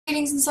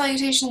Greetings and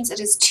salutations.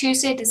 It is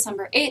Tuesday,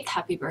 December 8th.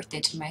 Happy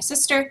birthday to my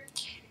sister.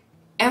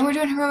 And we're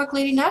doing Heroic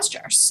Lady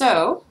Naz'jar.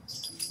 So,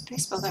 did I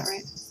spell that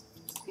right?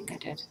 I think I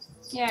did.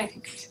 Yeah, I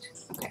think I did.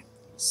 Okay.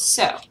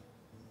 So,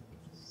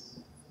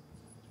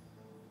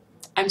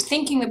 I'm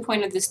thinking the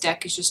point of this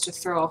deck is just to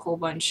throw a whole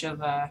bunch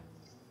of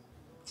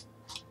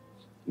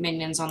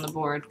minions on the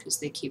board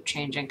because they keep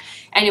changing.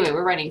 Anyway,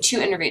 we're running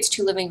 2 Enervates,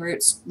 2 Living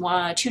Roots, 2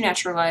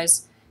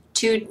 Naturalize,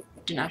 2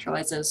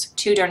 Denaturalizes,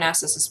 2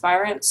 Darnassus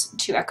Aspirants,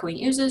 2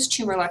 Echoing Oozes,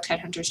 2 Murloc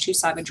Headhunters, 2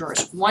 Savage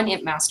 1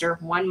 Imp Master,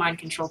 1 Mind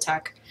Control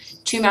Tech,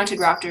 2 Mounted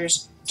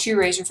Raptors, 2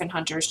 Razorfin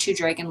Hunters, 2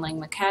 Dragonling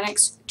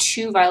Mechanics,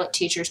 2 Violet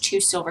Teachers, 2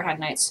 Silverhead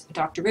Knights,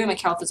 Dr. Boom, a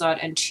Kel'Thuzad,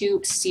 and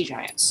 2 Sea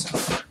Giants.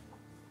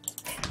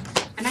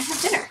 And I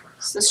have dinner,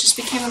 so this just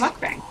became a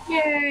mukbang.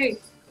 Yay!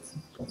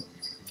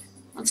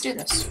 Let's do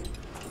this.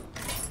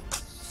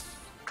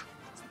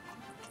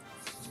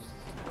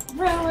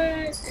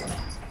 Relic!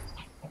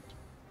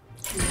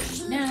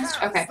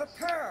 Next. Okay.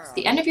 At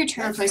the end of your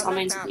turn, replace all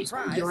minions with these.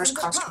 Yours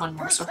cost 1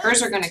 more. So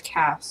hers are going to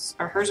cast,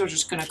 or hers are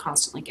just going to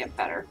constantly get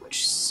better,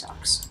 which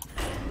sucks.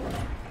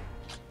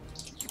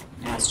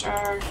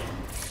 Naz'jar.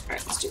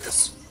 Alright, let's do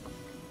this.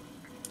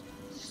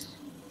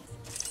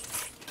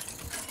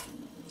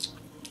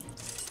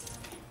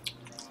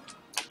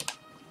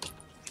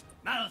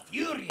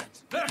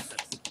 Malfurious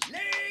versus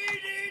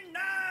Lady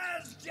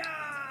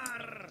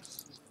Naz'jar!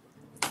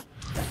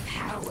 The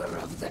power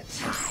of the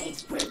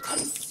tide will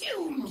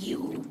consume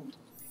you.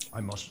 I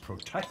must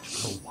protect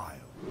the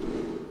wild.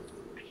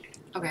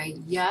 Okay,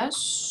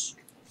 yes.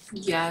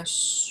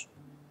 Yes.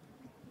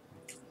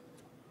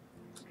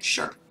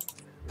 Sure.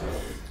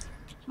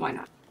 Why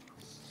not?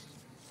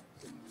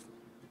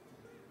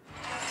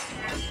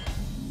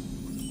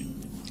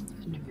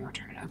 End of your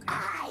turn, okay.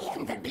 I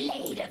am the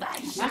blade of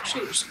I'm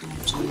actually just going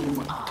to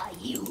Who are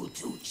you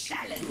to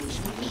challenge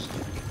me?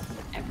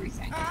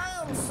 everything.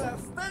 I am Sir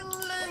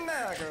Finley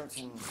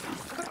Margleton.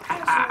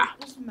 Ah.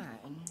 Was mine.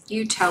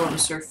 You tell him,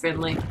 Sir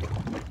Finley.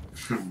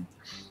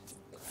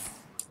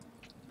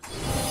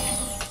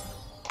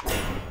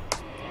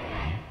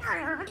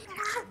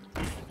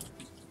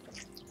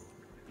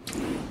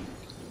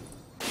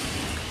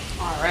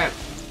 Alright.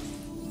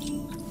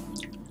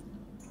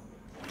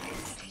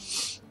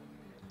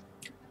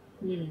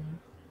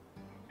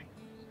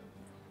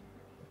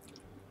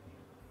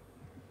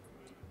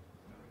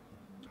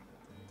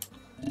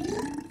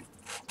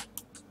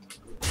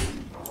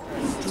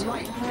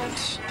 Like that.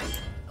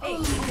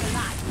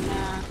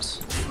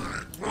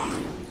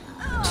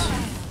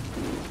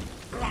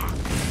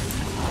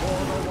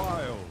 For the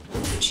wild.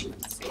 Hit you in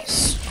the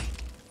face.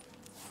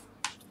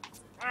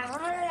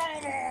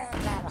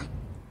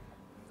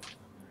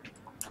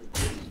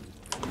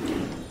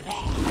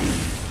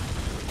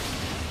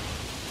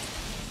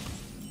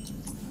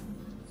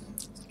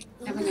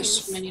 Having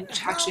this minion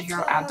attacks a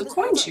hero, add the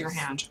coin to your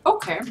hand.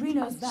 Okay.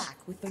 Reno's back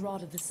with the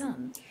Rod of the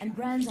Sun, and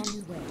Brand's on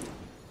his way.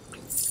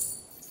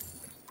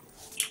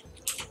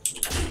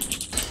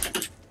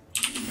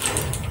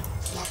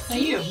 Now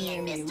you. I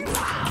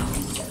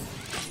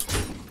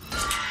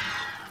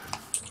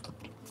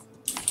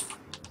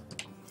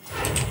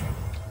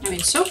mean,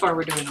 so far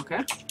we're doing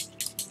okay.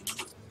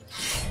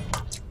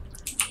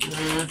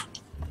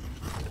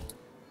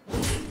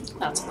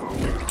 That's cool.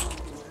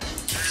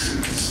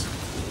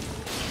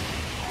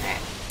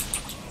 Alright.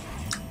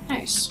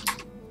 Nice.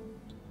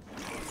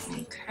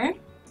 Okay.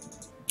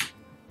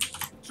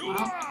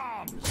 Well,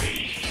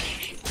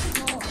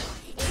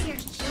 If you're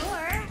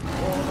sure.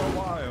 For the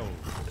wild.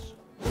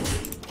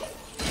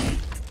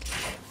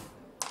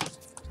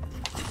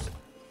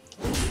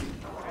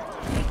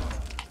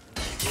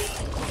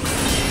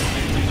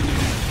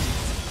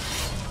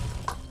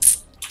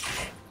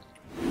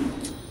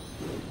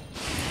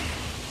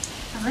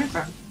 alright,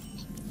 bro.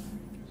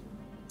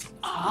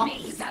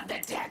 Armies of the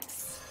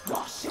depths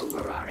wash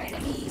over our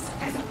enemies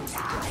as a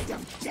tide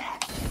of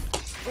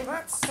death. Well,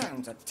 that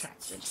sounds a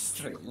touch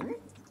extreme.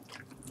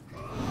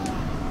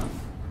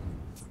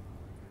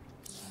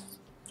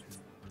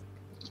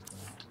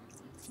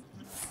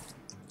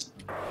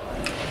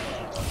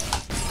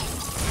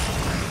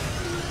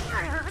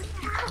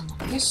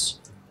 Nice.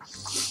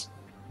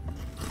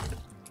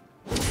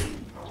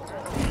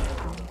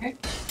 Okay.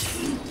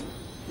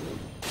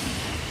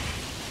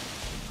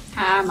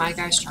 Ah, my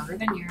guy's stronger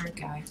than your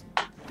guy.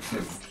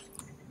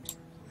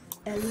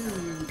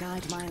 Illuminate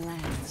guide my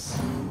lance.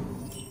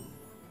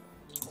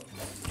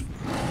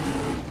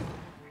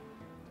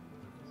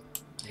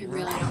 I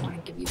really don't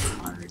want to give you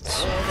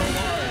cards.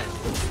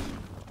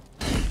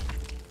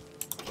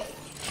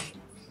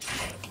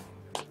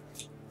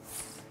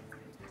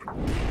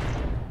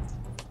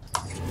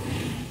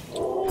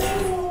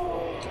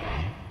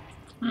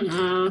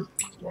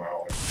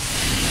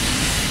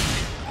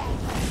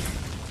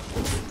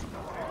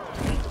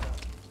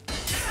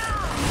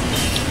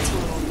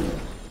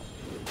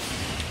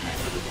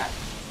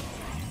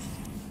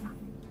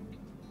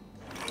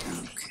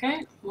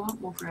 Okay, well,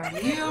 we'll grab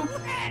you.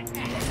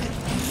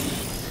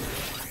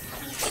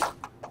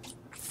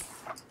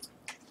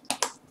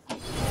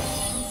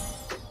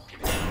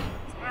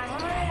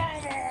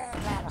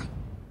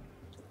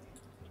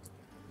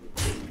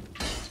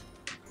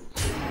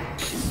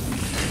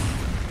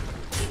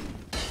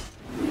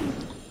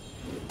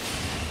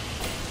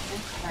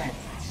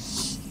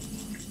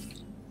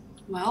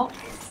 Well,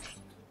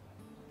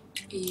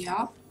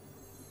 yeah.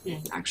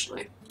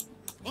 Actually.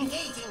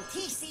 Engaging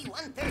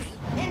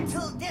TC-130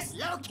 until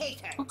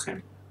dislocator.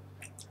 Okay.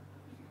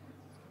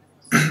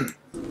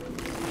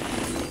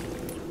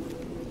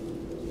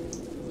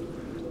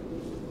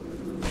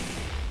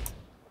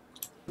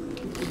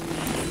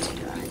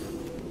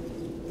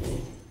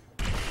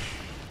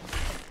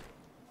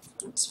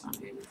 That's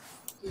fine.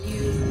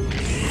 You.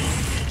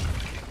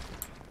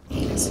 I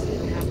guess I'm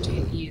gonna have to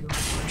hit you,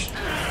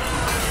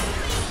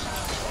 unfortunately.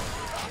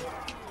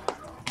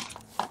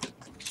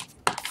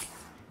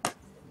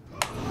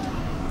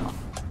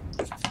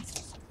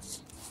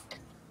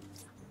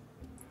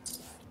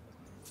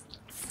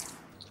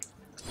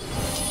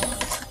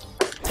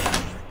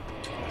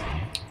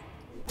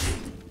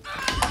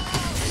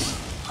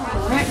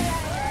 Alright.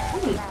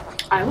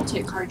 I will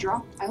take card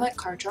draw. I like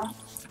card draw.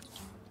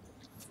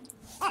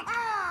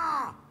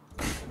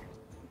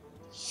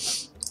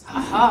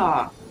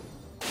 Aha!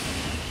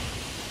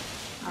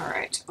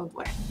 Alright, oh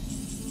boy.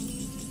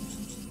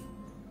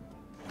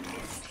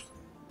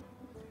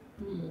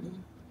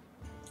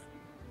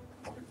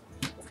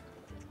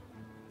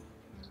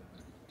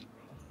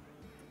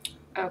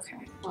 Okay,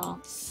 well,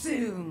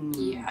 Soon.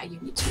 yeah, you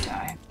need to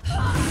die.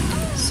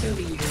 So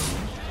do you.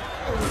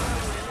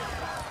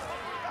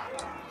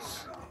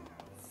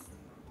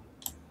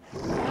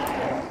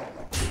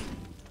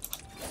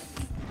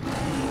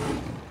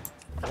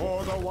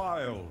 For the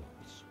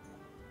wilds.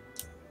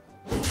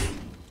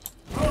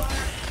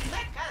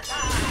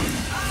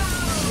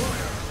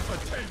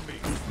 Attend me.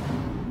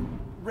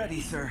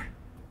 Ready, sir.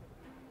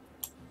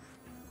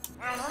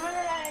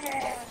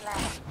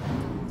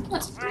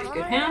 That's a pretty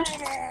good hand.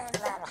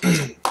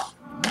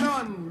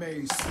 None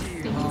may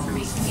steal Thank you for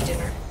making me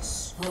dinner.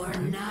 For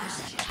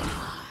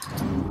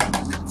Naz'jar.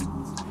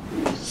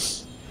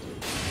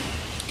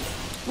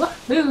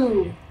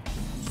 Woohoo!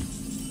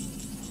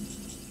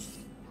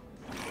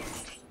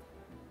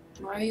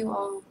 Why are you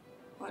all...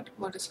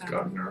 What is Got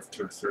happening? nerfed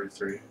to a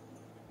 33.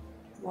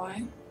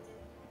 Why?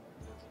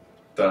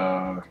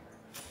 The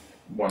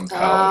one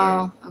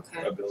paladin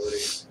okay. ability.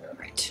 Yeah.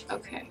 Right,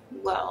 okay.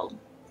 Well,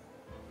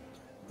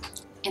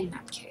 in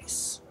that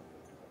case.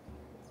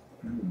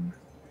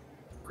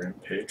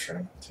 Grand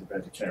Patron. Too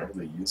bad you can't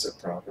really use it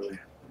properly.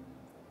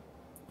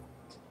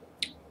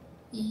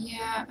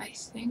 Yeah, I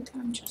think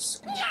I'm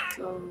just gonna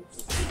go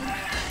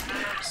for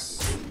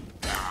this.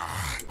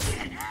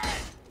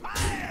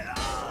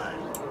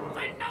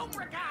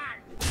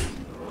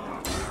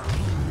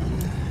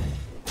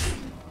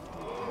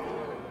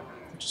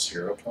 Just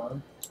hero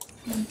plan.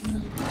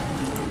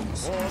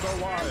 for the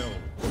wild.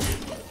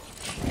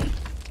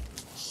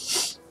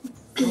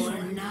 For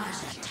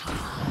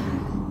Naz'jar.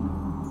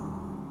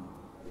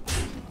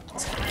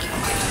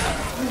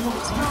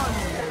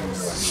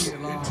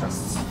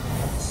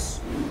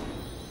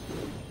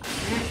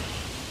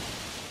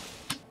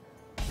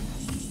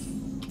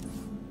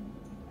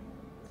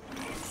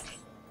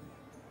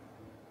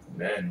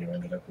 Man, you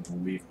ended up with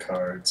weak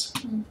cards.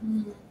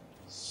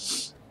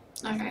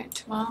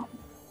 Alright, well.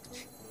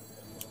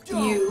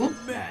 You.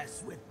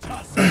 Mess with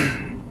Tusk.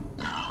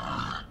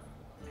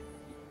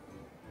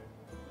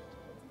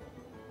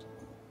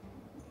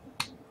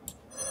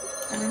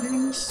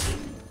 Everything's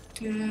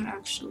good,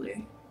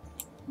 actually.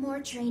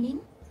 More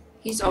training?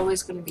 He's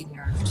always gonna be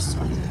nerfed, so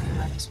I think I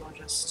might as well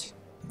just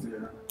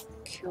Yeah.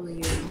 kill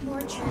you.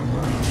 More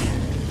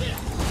training?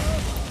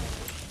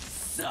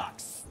 Suck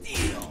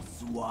steel,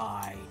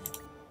 swine.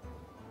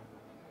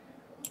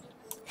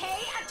 Pay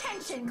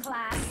attention,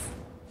 class!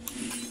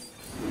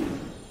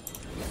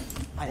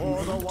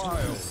 For the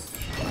wild.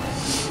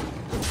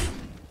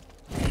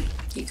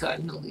 He got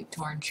an elite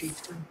Torn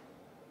Chieftain.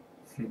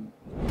 Okay.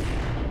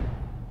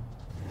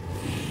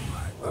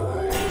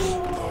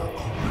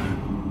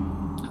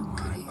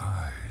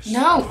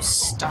 No!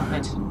 Stop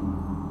it.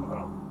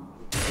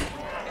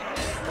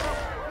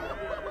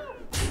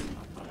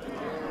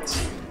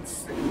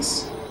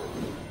 Face.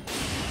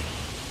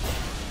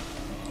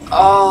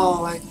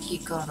 Oh, he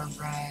got a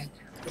rag.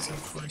 Because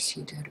of course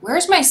he did.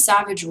 Where's my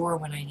Savage Roar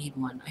when I need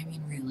one? I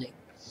mean, really.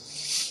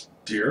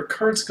 Do your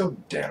cards go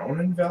down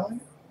in value?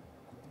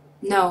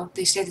 No,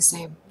 they stay the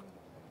same.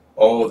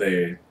 Oh,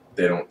 they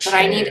don't change. But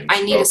I need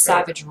Okay. a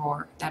Savage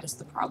Roar. That is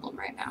the problem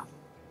right now.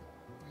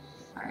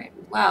 Alright,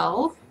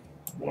 well,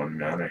 1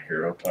 mana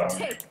hero power.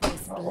 Take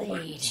this Not all that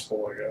blade.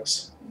 useful, I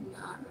guess.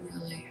 not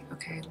really.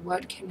 Okay,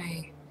 what can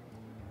I...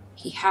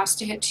 He has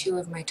to hit 2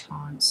 of my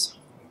taunts.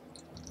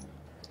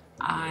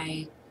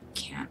 I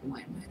can't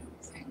win, I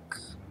don't think.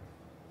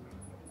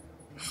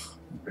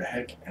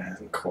 Rag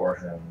and Core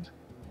Hound.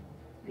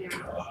 Yeah,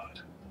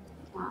 God.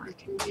 well, I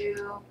can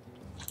do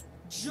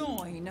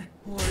Join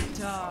or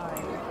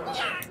die.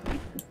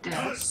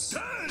 this.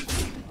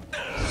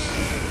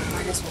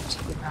 Might as well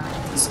take advantage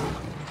of this one.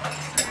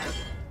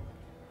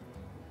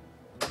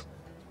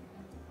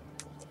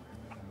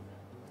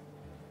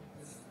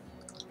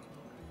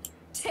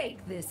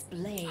 Take this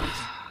blade.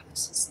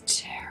 This is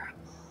terrible.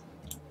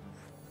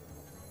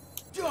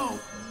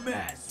 Don't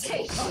mess.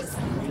 Take this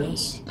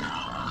blade.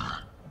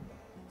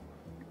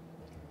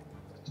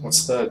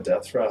 What's the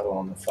death rattle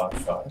on the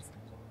 5/5?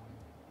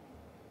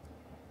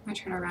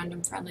 Return a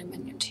random friendly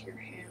minion to your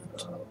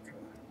hand. Oh, okay.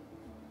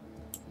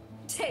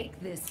 Take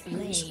this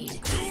blade.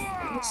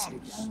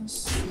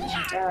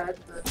 I'm dead,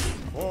 but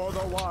For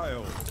the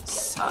wild.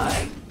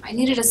 I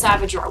needed a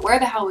Savage Roar. Where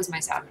the hell was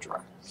my Savage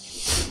Roar?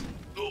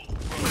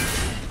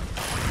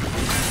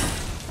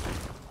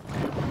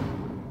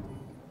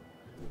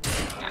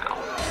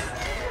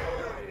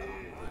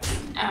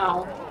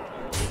 Ow.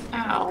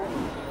 Ow.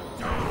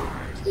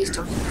 Please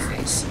don't hit my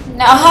face.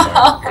 No!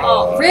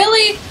 God.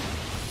 Really?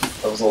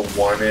 That was a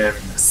 1 in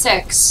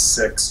 6.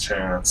 6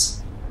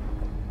 chance.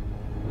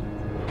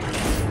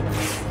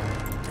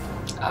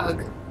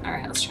 Ugh.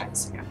 Alright, let's try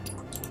this again.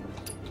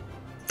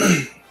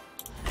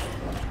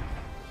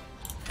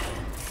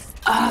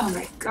 Oh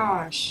my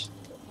gosh.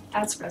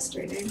 That's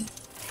frustrating.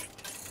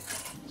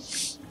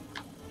 Is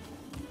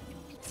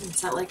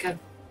that like a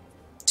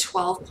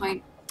 12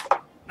 point...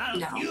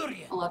 No.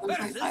 11.5%?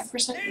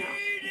 No.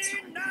 It's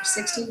not like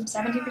 16,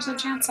 17%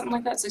 chance? Something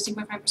like that?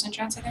 16.5%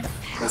 chance, I think?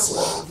 That's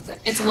low.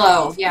 It's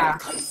low, yeah.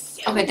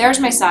 Okay, there's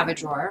my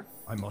Savage Roar.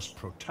 I must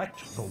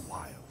protect the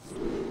wild.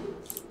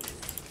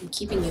 I'm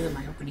keeping you in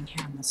my opening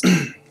hand this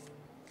time.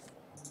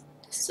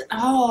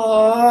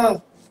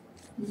 Oh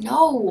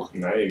no!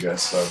 Now you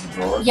guys have a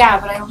drawer. Yeah,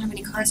 but I don't have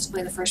any cards to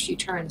play the first few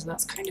turns, and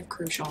that's kind of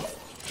crucial.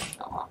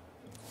 Oh well.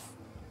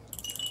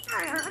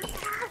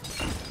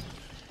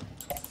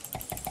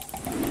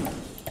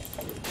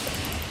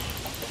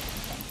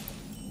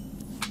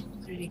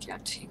 What did he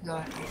get? He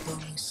got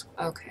those.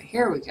 Okay,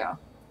 here we go.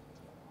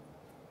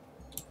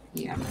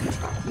 Yeah, I'm gonna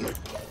drop you.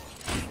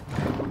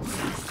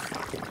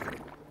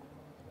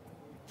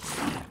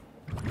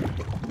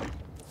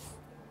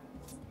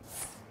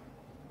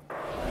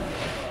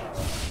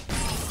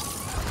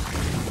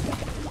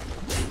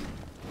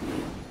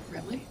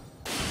 Really?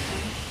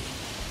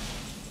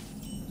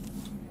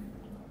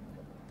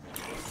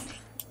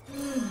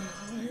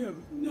 I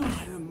am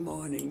not a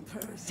morning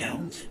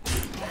person.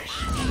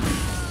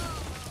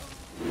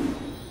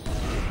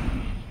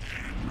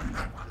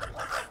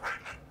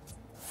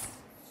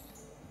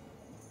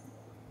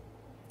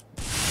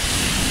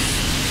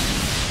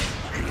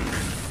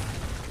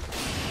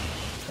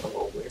 A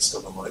little waste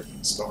of the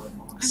lightning storm,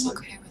 I'm honestly.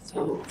 okay with that.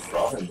 Ooh,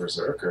 Frothing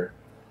Berserker.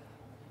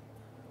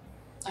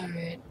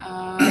 Alright,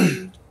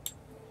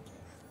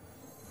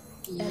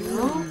 you?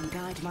 Alone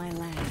guide my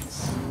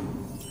lands.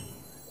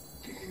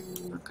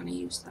 I'm not gonna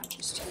use that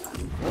just yet. For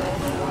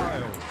the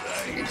wild.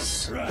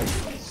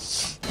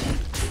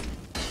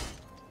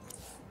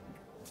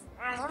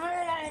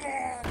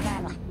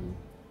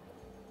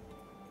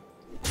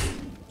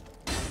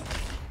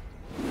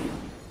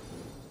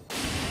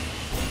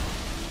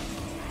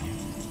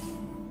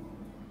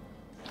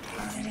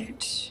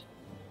 Alright.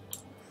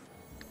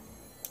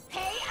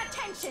 Pay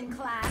attention,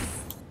 class.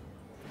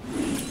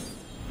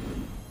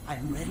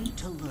 I'm ready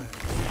to learn.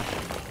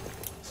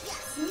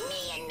 Just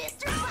me and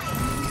Mr.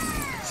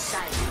 White.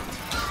 Silent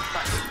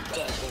but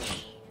deadly.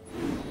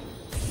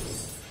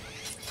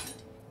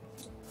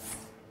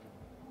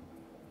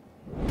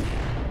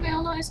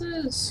 Mail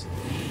noises!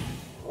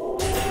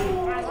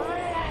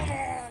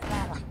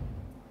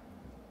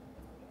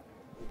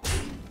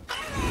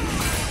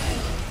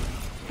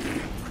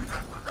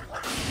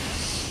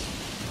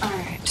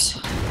 Alright.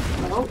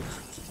 Nope.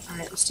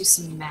 Alright, let's do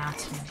some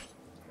math here.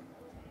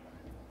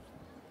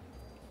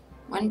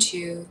 1,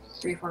 2,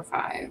 3, 4,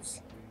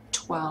 5,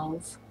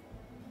 12,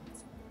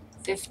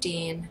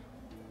 15,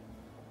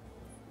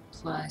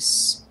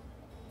 plus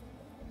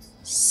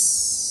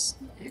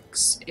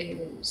 6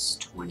 is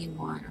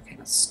 21. Okay,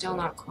 that's still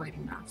not quite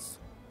enough.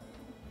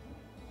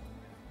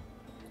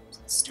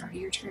 Start of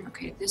your turn.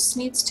 Okay, this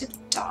needs to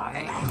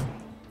die.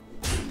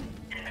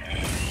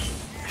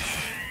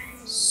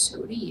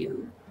 So do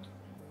you.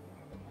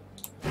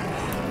 I'm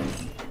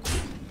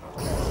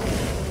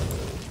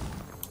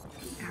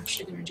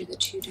actually gonna do the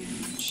 2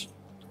 damage.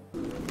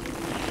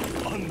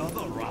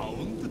 Another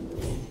round?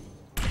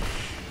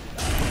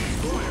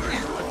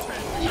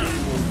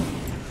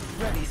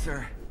 Ready,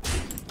 sir.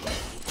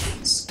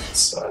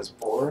 Size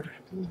board.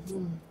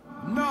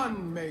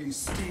 None may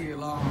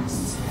steal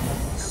us.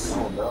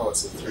 Oh no,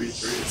 it's a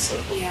 3/3 instead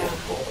of a Yeah.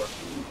 4/4.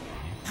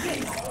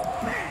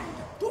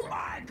 To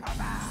my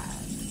command.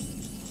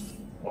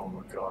 Oh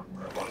my god,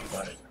 we're at 1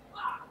 night.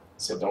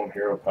 So don't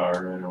hero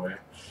power right away.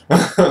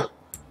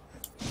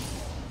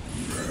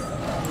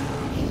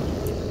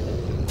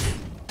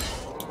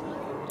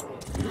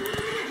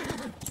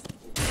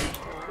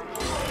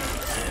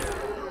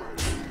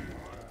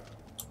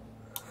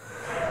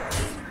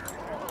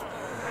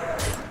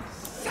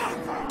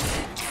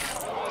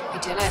 I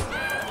did it.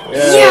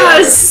 Yeah,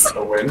 Yes!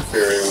 The Wind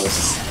Fury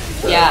was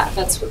Yeah,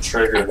 that's the what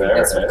trigger I think there,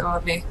 that's what eh?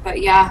 got me.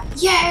 But yeah,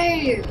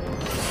 yay!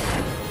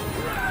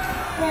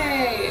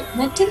 Yay!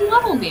 And it didn't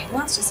level me. Well,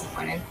 that's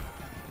disappointing.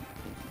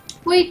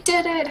 We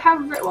did it!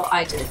 Well,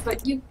 I did,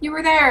 but you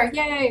were there!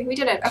 Yay! We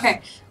did it!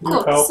 Okay, cool.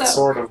 You helped, So,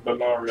 sort of, but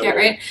not really. yeah,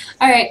 right?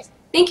 Alright,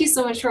 thank you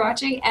so much for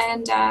watching,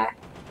 and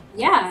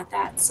yeah,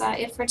 that's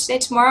it for today.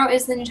 Tomorrow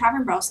is the new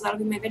Tavern Brawl, so that'll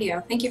be my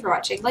video. Thank you for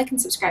watching. Like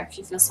and subscribe if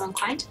you feel so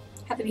inclined.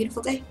 Have a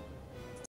beautiful day.